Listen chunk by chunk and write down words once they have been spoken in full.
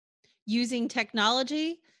using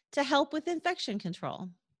technology to help with infection control.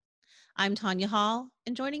 I'm Tanya Hall,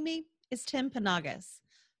 and joining me is Tim Panagas,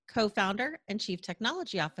 co-founder and chief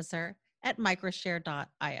technology officer at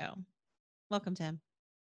Microshare.io. Welcome, Tim.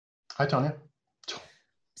 Hi, Tanya.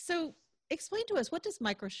 So explain to us, what does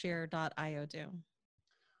Microshare.io do?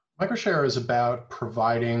 Microshare is about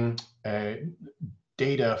providing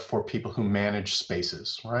data for people who manage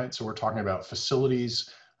spaces, right? So we're talking about facilities,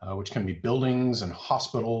 which can be buildings and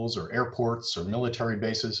hospitals or airports or military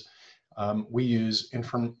bases. We use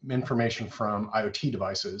information from IoT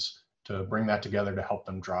devices to bring that together to help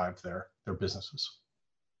them drive their businesses.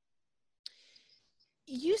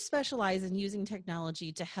 You specialize in using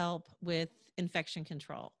technology to help with infection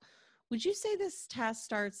control. Would you say this task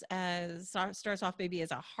starts off maybe as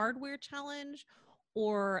a hardware challenge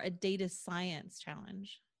or a data science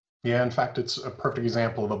challenge? Yeah, in fact, it's a perfect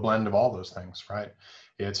example of a blend of all those things, right?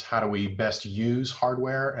 It's how do we best use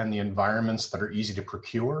hardware and the environments that are easy to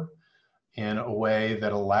procure in a way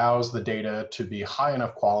that allows the data to be high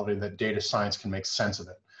enough quality that data science can make sense of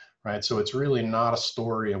it, right? So it's really not a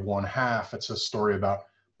story of one half, it's a story about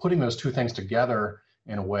putting those two things together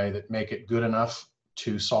in a way that make it good enough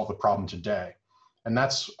to solve the problem today. And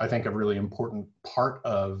that's, I think, a really important part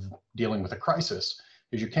of dealing with a crisis,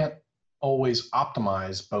 is you can't always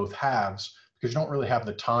optimize both halves because you don't really have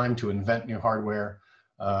the time to invent new hardware,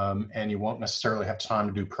 and you won't necessarily have time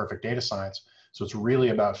to do perfect data science. So it's really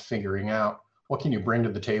about figuring out what can you bring to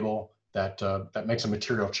the table that that makes a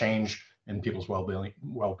material change in people's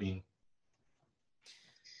well-being.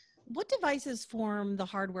 What devices form the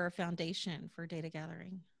hardware foundation for data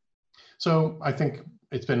gathering? So I think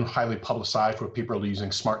it's been highly publicized with people using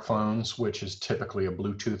smartphones, which is typically a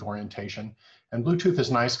Bluetooth orientation. And Bluetooth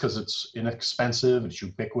is nice because it's inexpensive, it's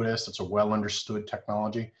ubiquitous, it's a well understood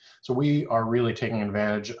technology. So we are really taking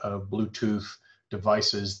advantage of Bluetooth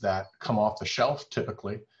devices that come off the shelf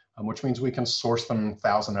typically, which means we can source them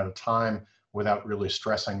 1,000 at a time without really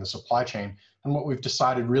stressing the supply chain. And what we've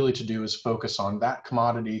decided really to do is focus on that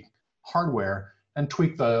commodity hardware and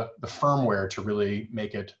tweak the firmware to really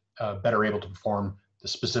make it better able to perform the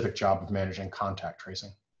specific job of managing contact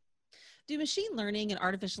tracing. Do machine learning and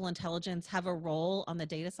artificial intelligence have a role on the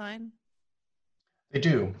data side? They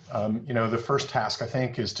do. The first task, I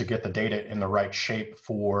think, is to get the data in the right shape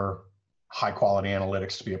for high quality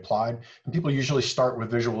analytics to be applied. And people usually start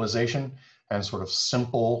with visualization and sort of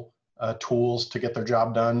simple tools to get their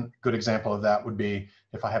job done. Good example of that would be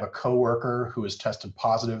if I have a coworker who is tested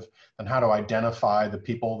positive, then how to identify the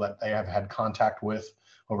people that they have had contact with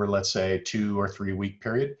over, let's say, 2 or 3 week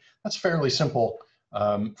period. That's fairly simple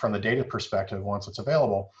from the data perspective once it's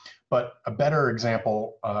available. But a better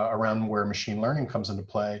example around where machine learning comes into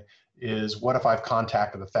play is, what if I've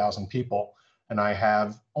contacted 1,000 people and I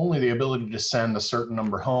have only the ability to send a certain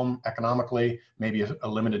number home economically, maybe a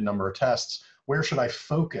limited number of tests? Where should I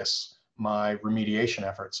focus my remediation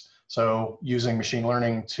efforts? So using machine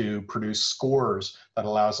learning to produce scores that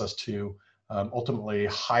allows us to ultimately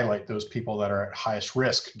highlight those people that are at highest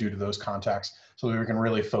risk due to those contacts, so that we can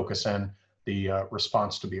really focus in the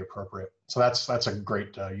response to be appropriate. So that's a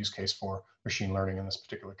great use case for machine learning in this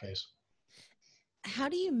particular case. How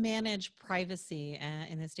do you manage privacy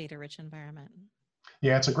in this data-rich environment?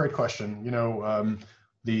 Yeah, it's a great question.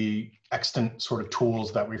 The extant sort of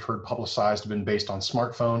tools that we've heard publicized have been based on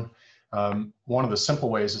smartphone. One of the simple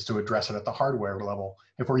ways is to address it at the hardware level.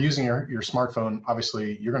 If we're using your smartphone,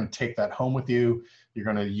 obviously you're going to take that home with you. You're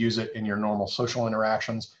going to use it in your normal social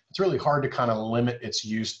interactions. It's really hard to kind of limit its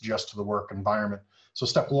use just to the work environment. So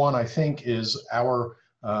step one, I think, is our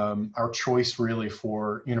choice really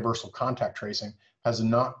for universal contact tracing has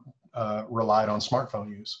not relied on smartphone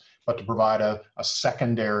use, but to provide a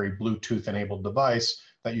secondary Bluetooth enabled device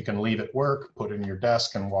that you can leave at work, put in your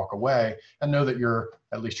desk and walk away, and know that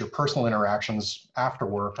at least your personal interactions after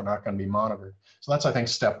work are not going to be monitored. So that's, I think,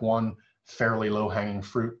 step one, fairly low hanging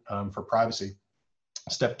fruit for privacy.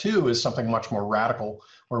 Step two is something much more radical,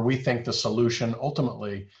 where we think the solution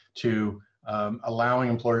ultimately to allowing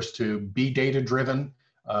employers to be data driven,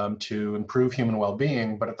 to improve human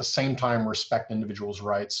well-being, but at the same time respect individuals'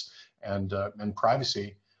 rights and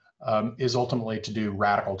privacy, is ultimately to do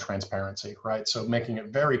radical transparency, right? So making it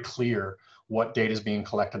very clear what data is being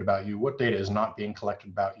collected about you, what data is not being collected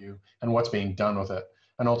about you, and what's being done with it.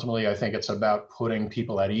 And ultimately, I think it's about putting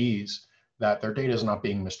people at ease that their data is not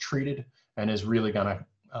being mistreated and is really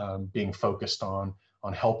being focused on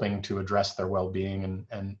helping to address their well-being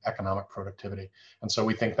and economic productivity. And so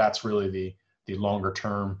we think that's really the longer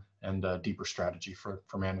term and deeper strategy for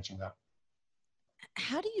managing that.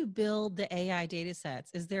 How do you build the AI data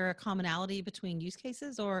sets? Is there a commonality between use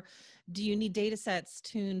cases, or do you need data sets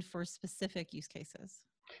tuned for specific use cases?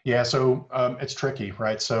 Yeah, so it's tricky,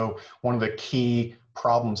 right? So one of the key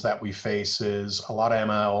problems that we face is a lot of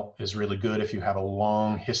ML is really good if you have a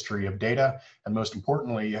long history of data. And most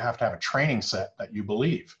importantly, you have to have a training set that you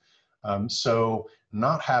believe. So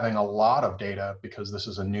not having a lot of data, because this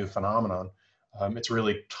is a new phenomenon, it's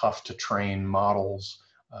really tough to train models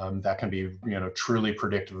that can be, truly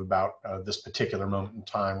predictive about this particular moment in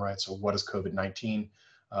time, right? So what does COVID-19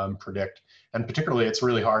 predict? And particularly, it's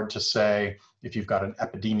really hard to say if you've got an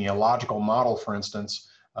epidemiological model, for instance,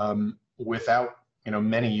 without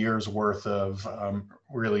many years worth of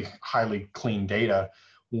really highly clean data,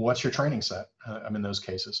 what's your training set in those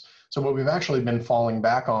cases? So what we've actually been falling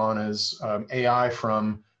back on is AI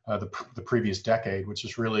from the previous decade, which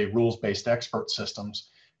is really rules-based expert systems,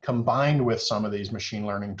 combined with some of these machine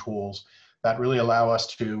learning tools that really allow us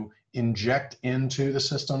to inject into the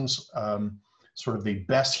systems sort of the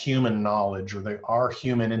best human knowledge, or our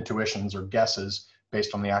human intuitions or guesses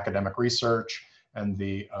based on the academic research and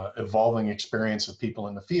the evolving experience of people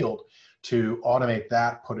in the field, to automate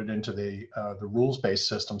that, put it into the rules-based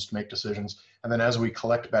systems to make decisions. And then as we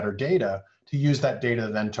collect better data, to use that data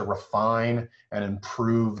then to refine and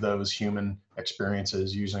improve those human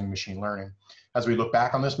experiences using machine learning. As we look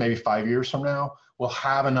back on this, maybe 5 years from now, we'll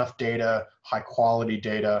have enough data, high quality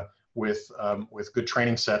data, with good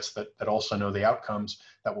training sets that also know the outcomes,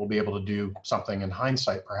 that we'll be able to do something in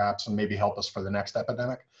hindsight perhaps, and maybe help us for the next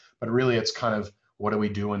epidemic. But really it's kind of, what do we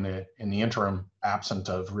do in the interim, absent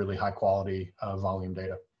of really high quality volume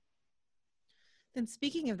data? Then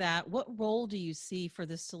speaking of that, what role do you see for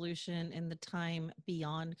this solution in the time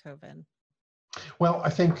beyond COVID? Well, I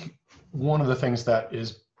think one of the things that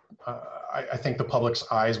is, I think the public's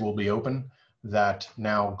eyes will be open that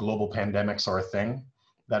now global pandemics are a thing,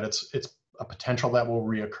 that it's a potential that will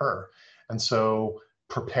reoccur. And so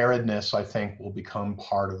preparedness, I think, will become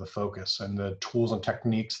part of the focus, and the tools and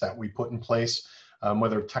techniques that we put in place,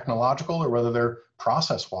 whether technological or whether they're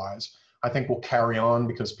process-wise, I think will carry on,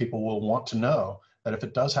 because people will want to know that if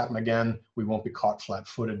it does happen again, we won't be caught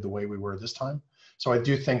flat-footed the way we were this time. So I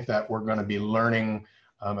do think that we're going to be learning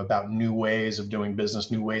about new ways of doing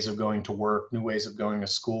business, new ways of going to work, new ways of going to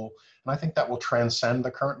school. And I think that will transcend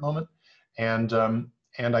the current moment. And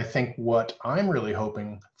I think what I'm really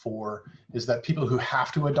hoping for is that people who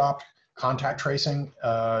have to adopt contact tracing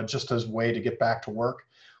just as a way to get back to work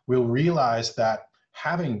will realize that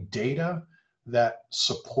having data that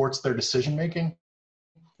supports their decision making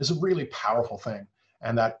is a really powerful thing,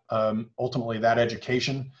 and that ultimately that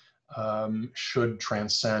education should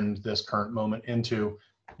transcend this current moment into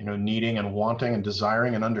needing and wanting and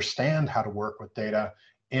desiring and understand how to work with data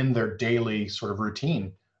in their daily sort of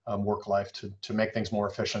routine work life to make things more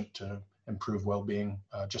efficient, to improve well-being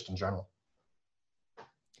just in general.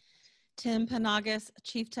 Tim Panagas,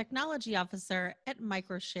 Chief Technology Officer at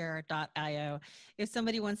Microshare.io. If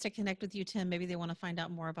somebody wants to connect with you, Tim, maybe they want to find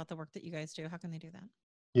out more about the work that you guys do, how can they do that?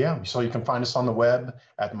 Yeah, so you can find us on the web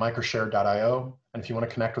at Microshare.io. And if you want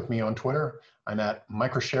to connect with me on Twitter, I'm at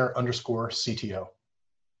Microshare_CTO.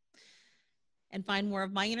 And find more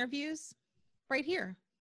of my interviews right here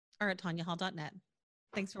or at TanyaHall.net.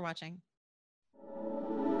 Thanks for watching.